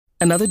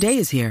Another day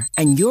is here,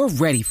 and you're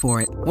ready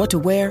for it. What to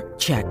wear?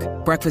 Check.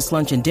 Breakfast,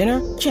 lunch, and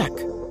dinner? Check.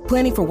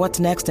 Planning for what's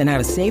next and how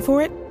to save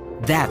for it?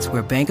 That's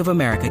where Bank of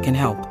America can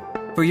help.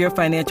 For your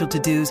financial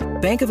to-dos,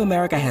 Bank of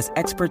America has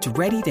experts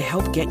ready to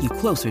help get you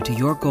closer to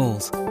your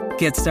goals.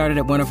 Get started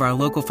at one of our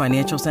local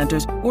financial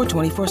centers or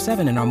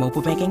 24/7 in our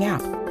mobile banking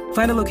app.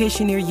 Find a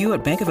location near you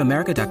at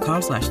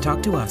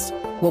bankofamerica.com/talktous.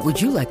 What would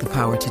you like the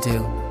power to do?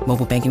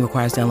 Mobile banking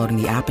requires downloading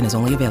the app and is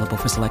only available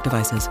for select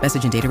devices.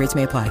 Message and data rates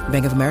may apply.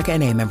 Bank of America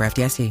N.A., member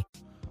FDIC.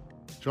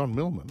 John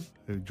Millman,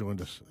 who joined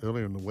us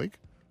earlier in the week,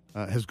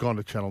 has gone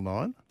to Channel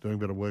 9, doing a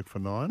bit of work for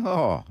 9.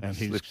 Oh, and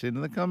he he slips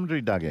into the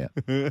commentary dugout.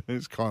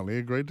 He's kindly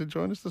agreed to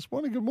join us this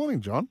morning. Good morning,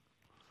 John.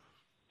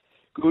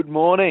 Good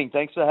morning.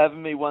 Thanks for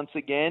having me once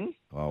again.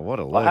 Oh, what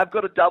a I load. have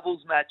got a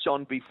doubles match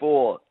on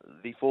before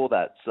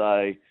that,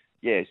 so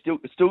yeah,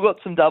 still got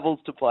some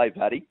doubles to play,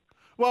 Paddy.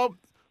 Well,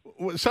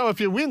 so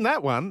if you win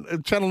that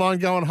one, Channel 9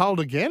 go on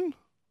hold again?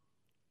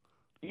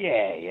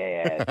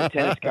 Yeah. The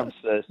tennis comes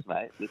first,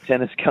 mate. The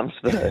tennis comes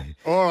first.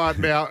 All right,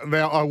 now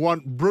I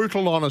want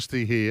brutal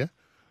honesty here.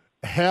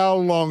 How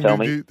long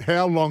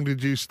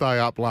did you stay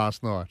up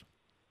last night?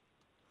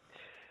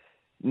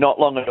 Not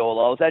long at all.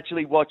 I was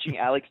actually watching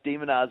Alex de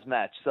Minaur's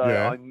match, so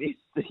Yeah. I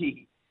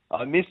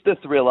missed the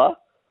thriller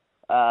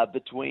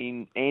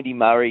between Andy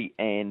Murray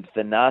and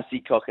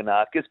Thanasi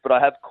Kokkinakis, but I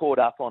have caught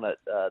up on it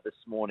this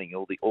morning.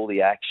 All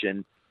the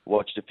action,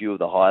 watched a few of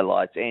the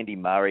highlights. Andy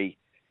Murray.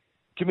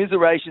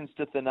 Commiserations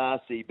to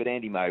Thanasi, but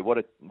Andy Murray, what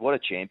a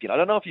champion. I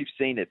don't know if you've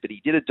seen it, but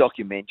he did a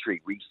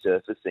documentary,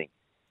 Resurfacing,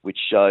 which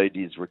showed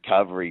his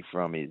recovery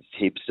from his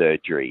hip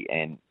surgery.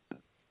 And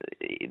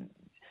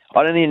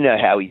I don't even know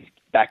how he's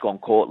back on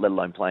court, let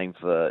alone playing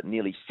for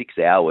nearly 6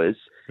 hours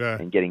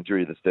and getting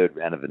through the third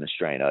round of an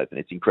Australian Open.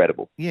 It's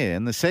incredible. Yeah,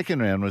 and the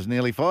second round was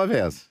nearly 5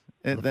 hours.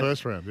 The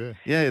first round, yeah.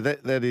 Yeah,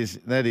 that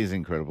is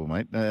incredible,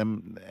 mate.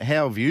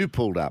 How have you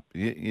pulled up?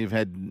 You've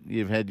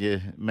had your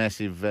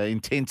massive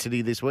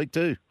intensity this week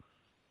too.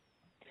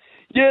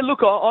 Yeah, look,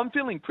 I'm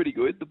feeling pretty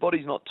good. The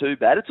body's not too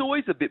bad. It's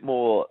always a bit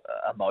more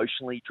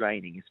emotionally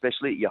draining,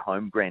 especially at your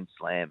home Grand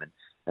Slam,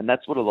 and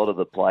that's what a lot of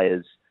the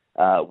players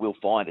will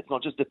find. It's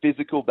not just a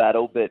physical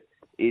battle, but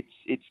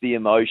it's the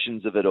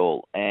emotions of it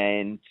all.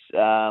 And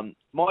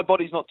my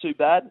body's not too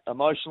bad.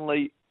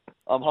 Emotionally,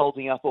 I'm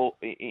holding up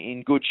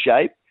in good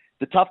shape.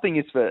 The tough thing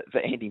is for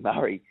Andy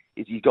Murray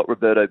is he's got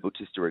Roberto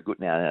Bautista Agut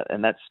now,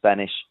 and that's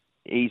Spanish.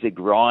 He's a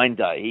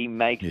grinder. He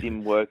makes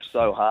him work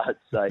so hard,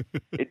 so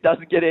it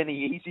doesn't get any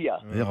easier.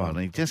 Yeah, and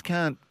he just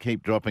can't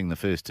keep dropping the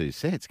first two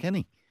sets, can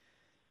he?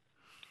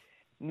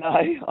 No,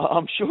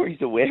 I'm sure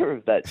he's aware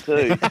of that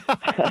too.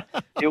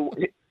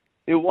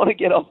 He'll want to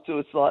get off to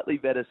a slightly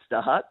better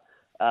start,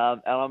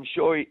 and I'm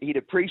sure he'd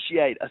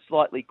appreciate a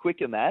slightly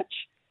quicker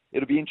match.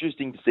 It'll be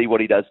interesting to see what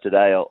he does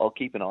today. I'll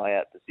keep an eye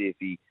out to see if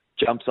he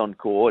jumps on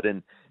court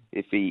and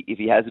if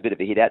he has a bit of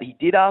a hit out. He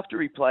did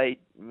after he played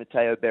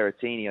Matteo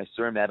Berrettini. I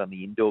saw him out on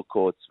the indoor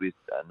courts with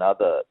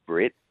another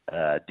Brit,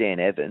 Dan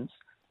Evans.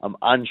 I'm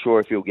unsure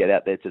if he'll get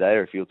out there today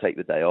or if he'll take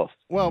the day off.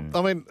 Well,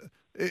 I mean,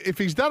 if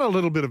he's done a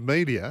little bit of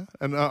media,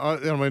 and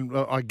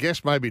I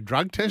guess maybe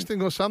drug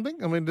testing or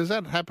something. I mean, does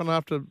that happen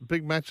after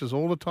big matches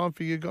all the time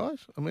for you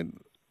guys? I mean,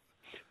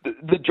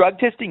 the drug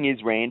testing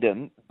is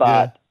random,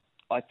 but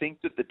I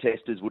think that the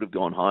testers would have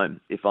gone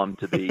home, if I'm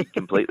to be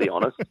completely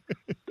honest.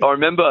 I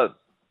remember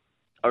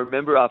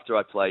after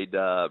I played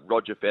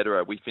Roger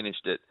Federer, we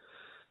finished at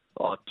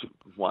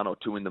 1 or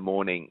 2 in the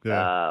morning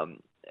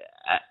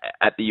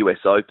at the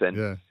US Open.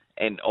 Yeah.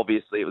 And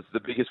obviously it was the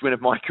biggest win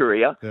of my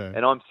career. Yeah.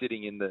 And I'm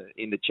sitting in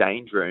the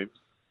change rooms,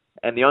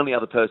 and the only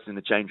other person in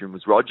the change room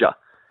was Roger.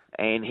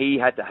 And he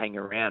had to hang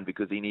around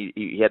because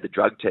he had the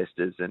drug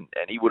testers, and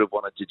he would have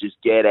wanted to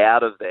just get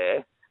out of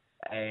there.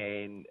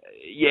 And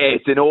yeah,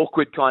 it's an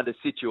awkward kind of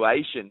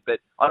situation,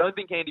 but I don't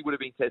think Andy would have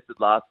been tested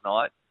last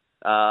night.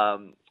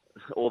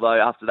 Although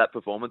after that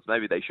performance,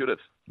 maybe they should have.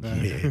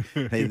 Yeah.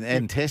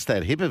 and test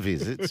that hip of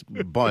his. It's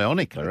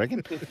bionic, I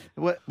reckon.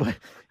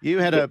 You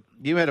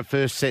had a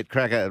first set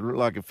cracker,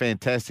 like a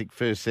fantastic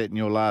first set in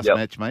your last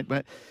match, mate.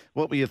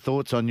 What were your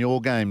thoughts on your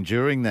game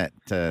during that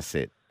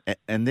set?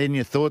 And then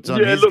your thoughts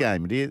on his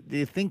game. Do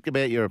you think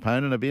about your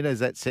opponent a bit as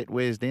that set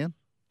wears down?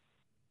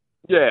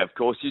 Yeah, of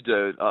course you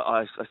do.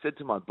 I said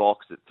to my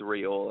box at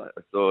 3-3,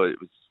 I thought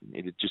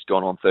it had just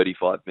gone on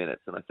 35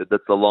 minutes, and I said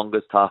that's the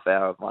longest half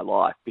hour of my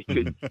life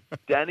because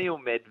Daniil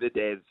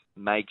Medvedev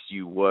makes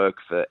you work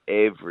for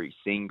every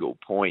single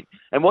point.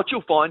 And what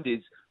you'll find is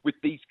with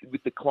the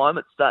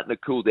climate starting to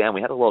cool down,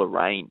 we had a lot of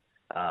rain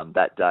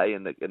that day,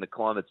 and the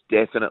climate's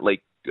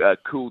definitely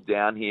cooled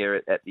down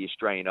here at the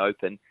Australian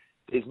Open.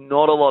 There's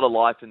not a lot of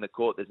life in the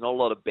court. There's not a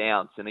lot of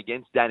bounce. And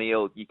against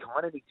Daniil, you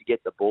kind of need to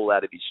get the ball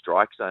out of his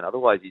strike zone.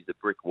 Otherwise, he's a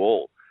brick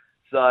wall.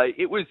 So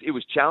it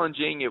was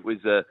challenging. It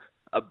was a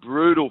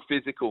brutal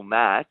physical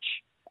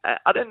match.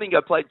 I don't think I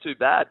played too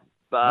bad,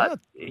 but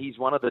he's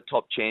one of the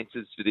top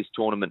chances for this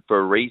tournament for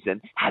a reason.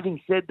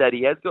 Having said that,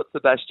 he has got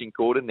Sebastian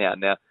Korda now.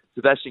 Now,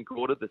 Sebastian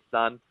Korda, the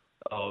son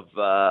of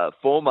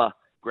former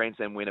Grand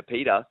Slam winner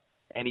Peter,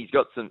 and he's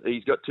got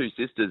two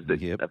sisters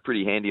that are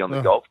pretty handy on the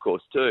Oh. golf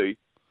course too.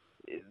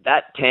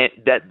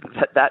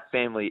 That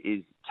family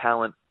is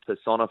talent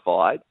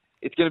personified.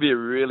 It's going to be a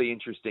really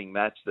interesting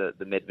match, the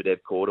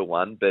Medvedev quarter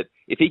one. But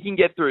if he can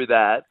get through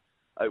that,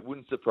 it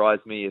wouldn't surprise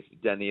me if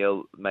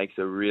Daniil makes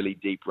a really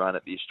deep run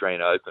at the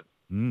Australian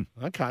Open.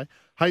 Okay.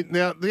 Hey,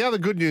 now the other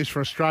good news for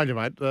Australia,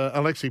 mate,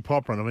 Alexei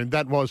Popyrin. I mean,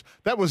 that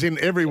was in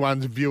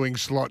everyone's viewing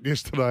slot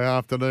yesterday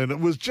afternoon. It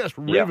was just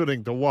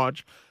riveting to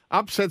watch.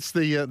 Upsets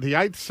the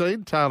eighth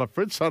seed, Taylor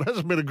Fritz. So it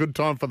hasn't been a good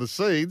time for the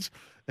seeds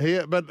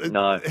here, but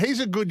No. He's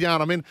a good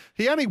yarn. I mean,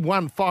 he only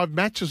won 5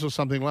 matches or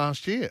something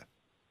last year.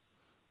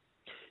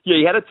 Yeah,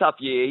 he had a tough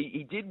year.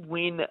 He did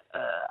win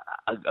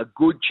a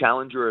good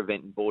challenger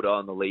event in Bordeaux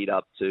in the lead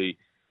up to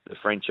the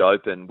French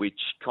Open, which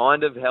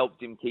kind of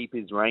helped him keep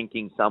his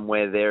ranking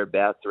somewhere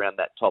thereabouts around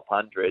that top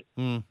 100.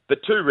 But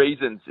 2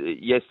 reasons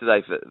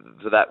yesterday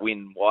for that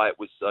win, why it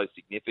was so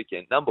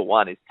significant. Number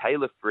one is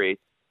Taylor Fritz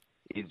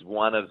is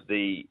one of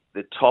the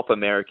top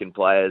American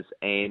players,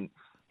 and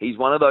he's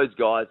one of those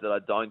guys that I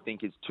don't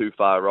think is too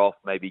far off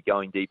maybe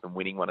going deep and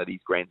winning one of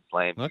these Grand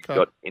Slams. Okay. He's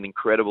got an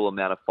incredible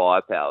amount of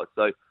firepower.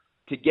 So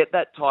to get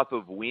that type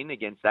of win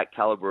against that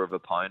caliber of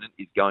opponent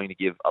is going to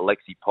give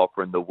Alexei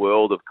Popyrin the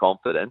world of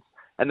confidence.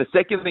 And the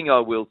second thing I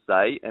will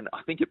say, and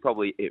I think it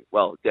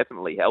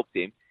definitely helped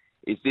him,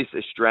 is this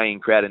Australian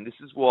crowd. And this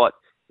is what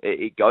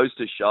it goes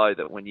to show,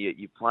 that when you're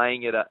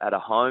playing at a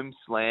home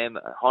slam,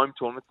 a home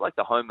tournament, it's like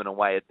the home and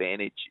away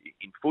advantage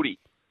in footy.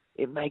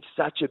 It makes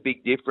such a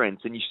big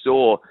difference. And you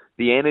saw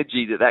the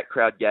energy that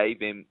crowd gave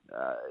him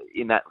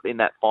in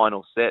that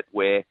final set,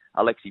 where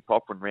Alexei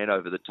Popyrin ran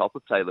over the top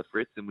of Taylor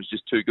Fritz and was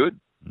just too good.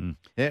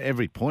 Yeah,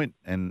 every point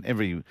and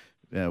every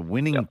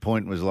winning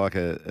point was like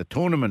a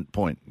tournament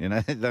point. You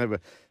know, they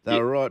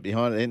were right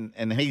behind it,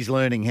 and he's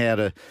learning how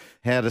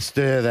to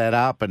stir that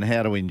up and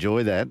how to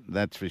enjoy that.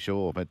 That's for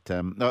sure. But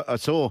I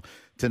saw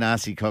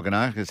Thanasi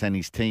Kokkinakis and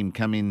his team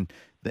come in.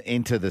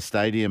 Enter the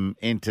stadium,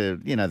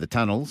 the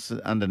tunnels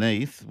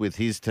underneath with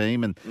his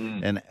team,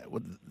 and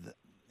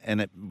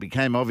it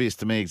became obvious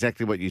to me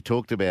exactly what you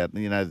talked about.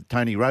 You know,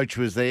 Tony Roach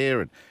was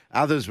there, and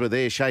others were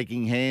there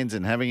shaking hands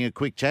and having a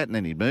quick chat, and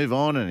then he'd move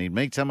on and he'd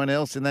meet someone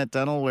else in that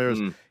tunnel. Whereas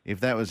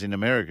if that was in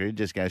America, he'd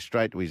just go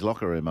straight to his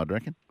locker room, I'd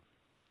reckon.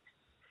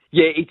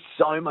 Yeah, it's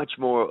so much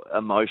more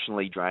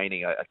emotionally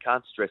draining. I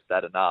can't stress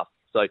that enough.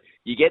 So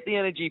you get the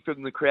energy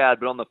from the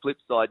crowd, but on the flip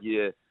side,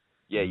 you're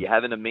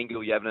having a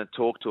mingle, you're having a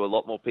talk to a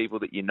lot more people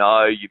that you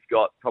know. You've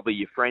got probably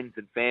your friends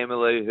and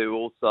family who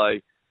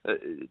also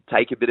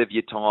take a bit of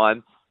your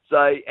time.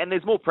 So, and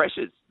there's more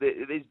pressures.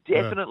 There's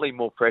definitely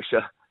more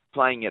pressure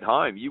playing at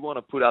home. You want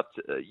to put up,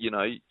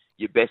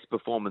 your best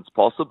performance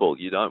possible.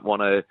 You don't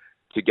want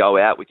to go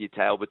out with your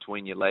tail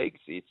between your legs.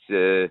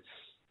 It's,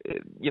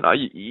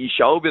 you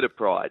show a bit of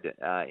pride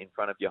in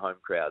front of your home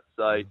crowd.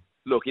 So,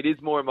 look, it is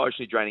more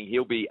emotionally draining.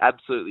 He'll be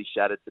absolutely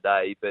shattered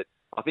today, but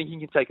I think he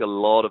can take a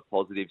lot of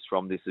positives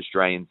from this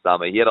Australian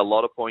summer. He had a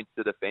lot of points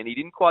to defend. He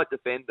didn't quite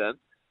defend them,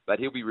 but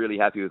he'll be really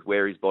happy with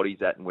where his body's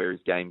at and where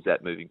his game's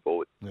at moving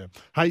forward. Yeah.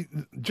 Hey,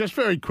 just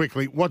very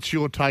quickly, what's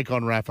your take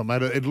on Rafa,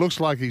 mate? It looks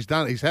like he's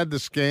had the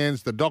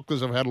scans, the doctors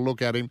have had a look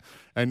at him,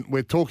 and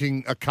we're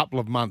talking a couple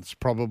of months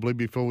probably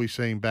before we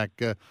see him back.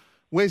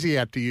 Where's he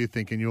at, do you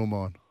think, in your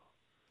mind?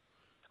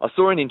 I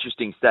saw an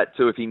interesting stat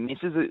too. If he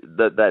misses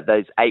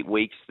those 8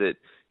 weeks that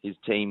his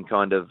team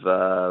kind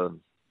of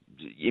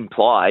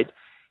implied,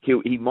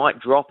 he might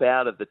drop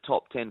out of the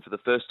top 10 for the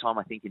first time,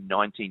 I think, in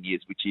 19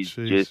 years, which is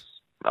just,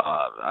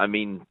 I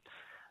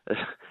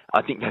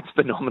think that's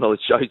phenomenal. It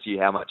shows you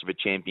how much of a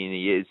champion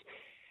he is.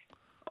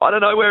 I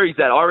don't know where he's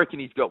at. I reckon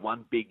he's got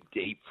one big,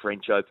 deep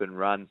French Open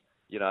run.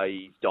 You know,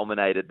 he's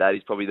dominated that.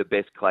 He's probably the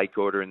best clay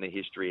courter in the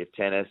history of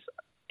tennis.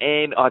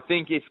 And I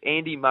think if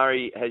Andy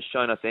Murray has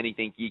shown us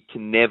anything, you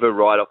can never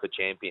write off a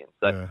champion.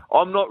 So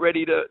I'm not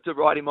ready to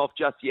write him off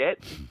just yet.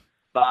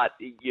 But,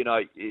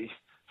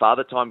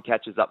 Father Time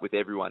catches up with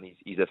everyone.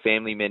 He's a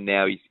family man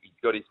now. He's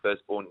got his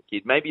firstborn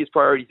kid. Maybe his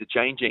priorities are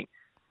changing,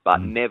 but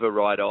never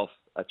write off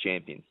a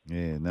champion.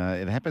 Yeah, no,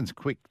 it happens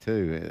quick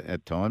too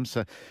at times.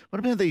 So what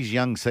about these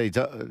young seeds?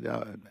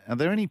 Are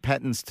there any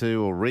patterns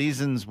to or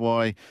reasons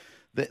why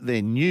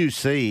they're new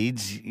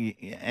seeds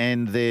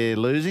and they're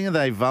losing? Are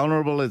they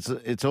vulnerable?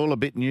 It's all a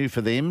bit new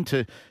for them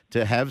to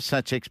have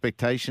such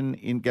expectation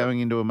in going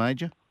into a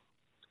major?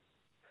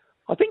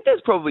 I think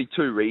there's probably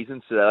 2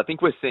 reasons to that. I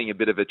think we're seeing a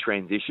bit of a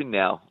transition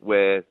now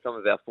where some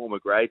of our former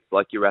greats,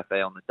 like your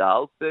Rafael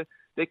Nadal,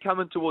 they're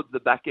coming towards the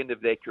back end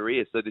of their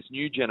career. So this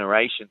new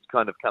generation's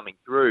kind of coming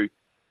through.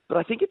 But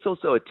I think it's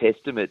also a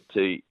testament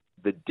to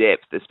the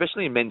depth,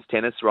 especially in men's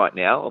tennis right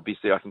now.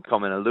 Obviously, I can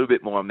comment a little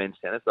bit more on men's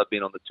tennis. I've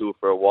been on the tour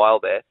for a while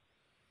there.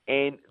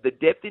 And the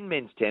depth in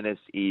men's tennis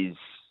is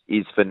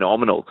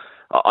phenomenal.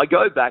 I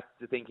go back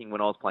to thinking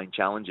when I was playing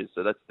Challengers,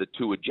 so that's the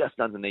tour just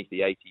underneath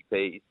the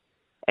ATPs.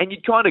 And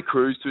you'd kind of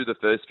cruise through the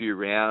first few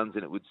rounds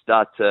and it would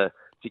start to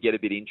get a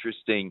bit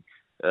interesting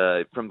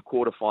from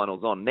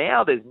quarterfinals on.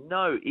 Now there's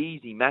no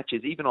easy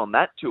matches, even on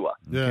that tour.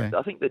 Yeah.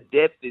 I think the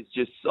depth is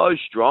just so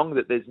strong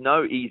that there's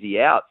no easy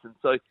outs. And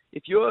so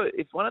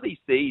if one of these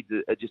seeds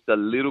are just a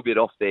little bit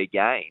off their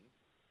game,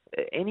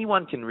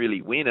 anyone can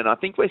really win. And I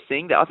think we're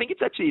seeing that. I think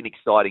it's actually an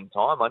exciting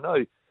time. I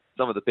know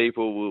some of the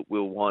people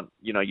will want,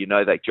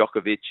 that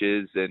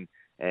Djokovic's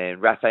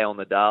and Rafael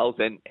Nadal's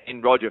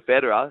and Roger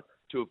Federer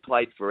to have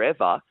played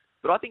forever.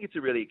 But I think it's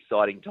a really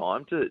exciting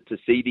time to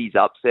see these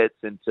upsets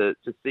and to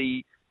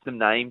see some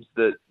names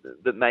that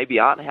maybe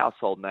aren't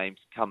household names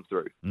come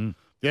through. Mm.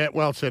 Yeah,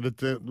 well said.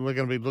 We're going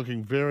to be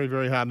looking very,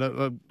 very hard.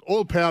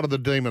 All power to the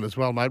Demon as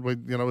well, mate.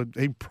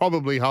 He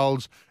probably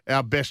holds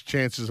our best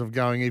chances of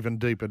going even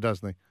deeper,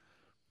 doesn't he?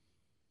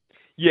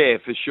 Yeah,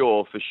 for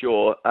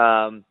sure.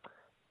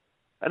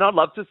 And I'd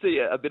love to see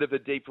a bit of a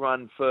deep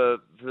run for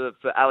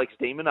Alex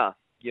de Minaur.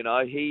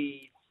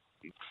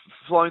 He's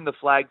flown the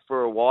flag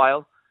for a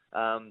while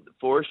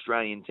for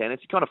Australian tennis.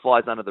 He kind of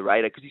flies under the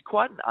radar because he's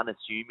quite an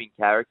unassuming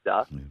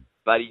character,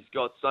 but he's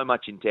got so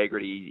much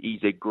integrity.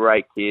 He's a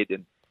great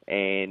kid,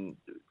 and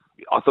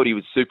I thought he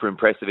was super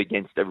impressive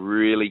against a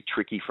really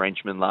tricky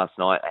Frenchman last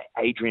night,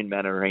 Adrian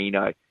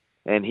Mannarino,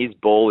 and his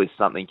ball is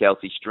something else.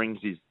 He strings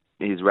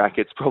his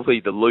racket's probably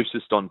the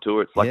loosest on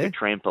tour. It's like a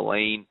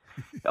trampoline.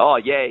 Oh,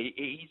 yeah,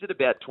 he's at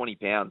about 20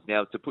 pounds.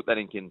 Now, to put that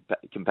in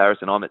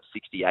comparison, I'm at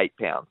 68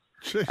 pounds.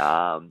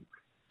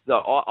 So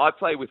I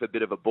play with a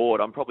bit of a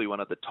board. I'm probably one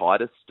of the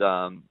tightest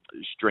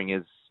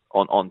stringers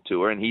on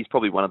tour, and he's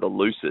probably one of the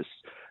loosest.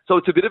 So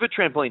it's a bit of a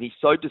trampoline. He's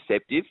so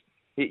deceptive.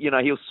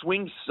 He'll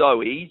swing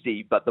so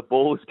easy, but the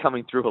ball is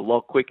coming through a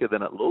lot quicker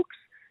than it looks.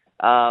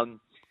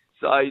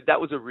 So that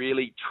was a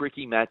really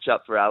tricky matchup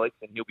for Alex,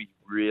 and he'll be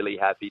really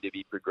happy to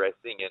be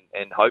progressing,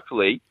 and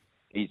hopefully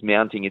he's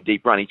mounting a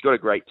deep run. He's got a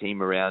great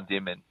team around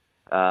him,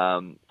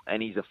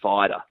 and he's a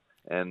fighter.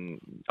 And,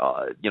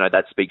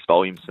 that speaks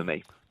volumes for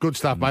me. Good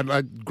stuff,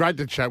 mate. Great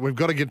to chat. We've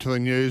got to get to the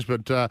news,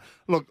 but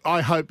look,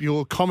 I hope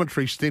your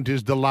commentary stint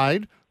is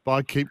delayed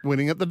by keep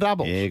winning at the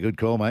doubles. Yeah, good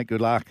call, mate.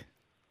 Good luck.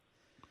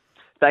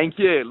 Thank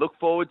you. Look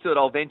forward to it.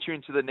 I'll venture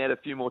into the net a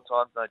few more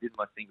times than I did in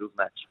my singles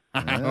match.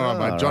 All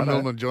right, mate. John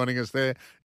Millman joining us there.